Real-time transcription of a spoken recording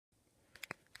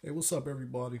Hey, what's up,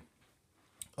 everybody?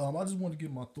 I just want to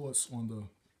give my thoughts on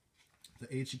the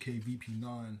HEK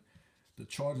vp9, the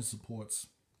charging supports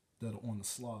that are on the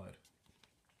slide.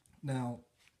 Now,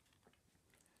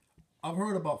 I've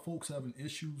heard about folks having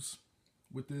issues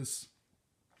with this.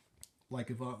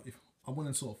 Like if I went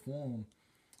into a forum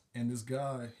and this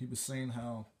guy he was saying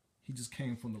how he just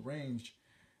came from the range,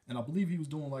 and I believe he was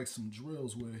doing like some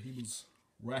drills where he was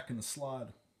racking the slide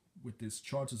with this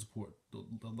charging support,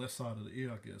 the left side of the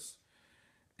ear, I guess,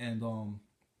 and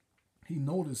he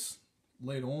noticed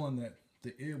later on that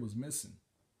the ear was missing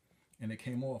and it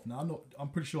came off. Now I'm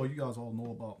pretty sure you guys all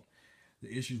know about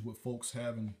the issues with folks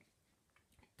having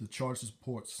the charger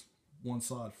supports one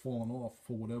side falling off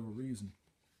for whatever reason.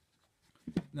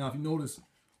 Now if you notice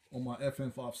on my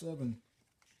FN57,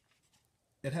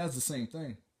 it has the same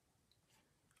thing.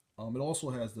 It also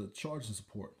has the charging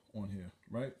support on here,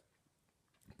 right?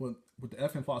 But with the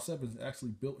FN57, it's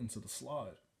actually built into the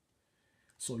slide,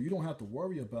 so you don't have to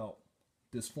worry about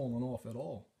this falling off at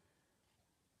all,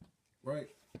 right?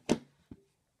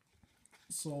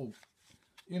 So,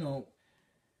 you know,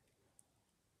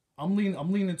 I'm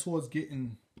leaning towards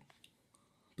getting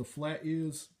the flat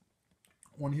ears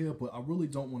on here, but I really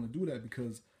don't want to do that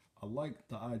because I like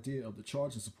the idea of the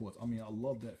charging supports. I mean, I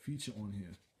love that feature on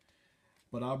here,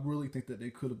 but I really think that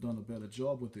they could have done a better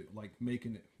job with it, like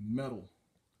making it metal.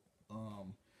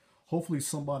 Um, Hopefully,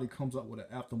 somebody comes up with an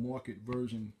aftermarket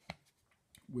version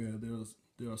where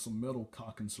there are some metal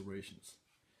cocking serrations.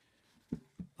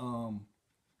 Um,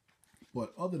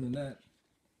 but other than that,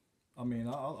 I mean,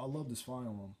 I love this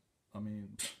firearm. I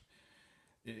mean,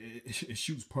 it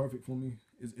shoots perfect for me.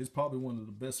 It's probably one of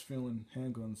the best feeling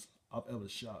handguns I've ever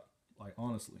shot. Like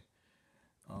honestly,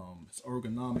 it's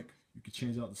ergonomic. You can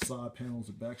change out the side panels,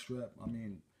 the back strap. I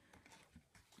mean,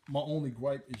 my only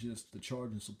gripe is just the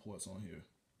charging supports on here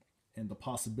and the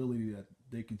possibility that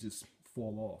they can just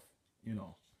fall off. You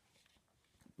know,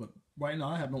 but right now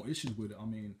I have no issues with it.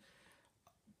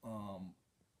 Um,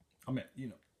 you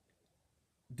know,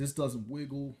 this doesn't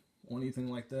wiggle or anything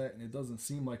like that, and it doesn't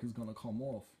seem like it's gonna come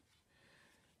off.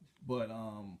 But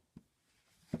I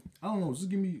don't know. Just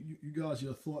give me you guys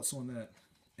your thoughts on that,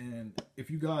 and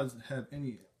if you guys have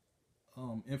any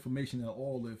information at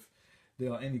all, if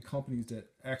there are any companies that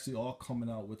actually are coming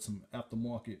out with some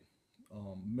aftermarket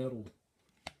metal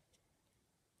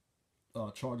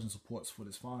charging supports for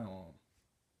this firearm.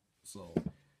 So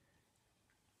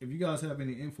if you guys have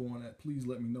any info on that, please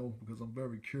let me know because I'm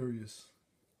very curious.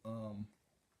 Um,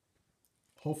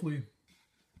 Hopefully,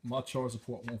 my charge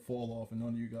support won't fall off, and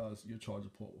none of you guys, your charge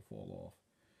support will fall off.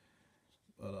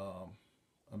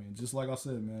 But I mean, just like I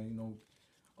said, man, you know,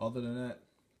 other than that,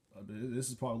 this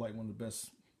is probably like one of the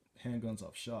best handguns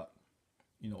I've shot.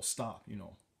 You know, stock, you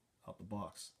know, out the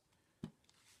box.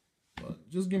 But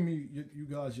just give me you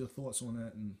guys your thoughts on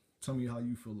that and tell me how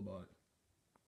you feel about it.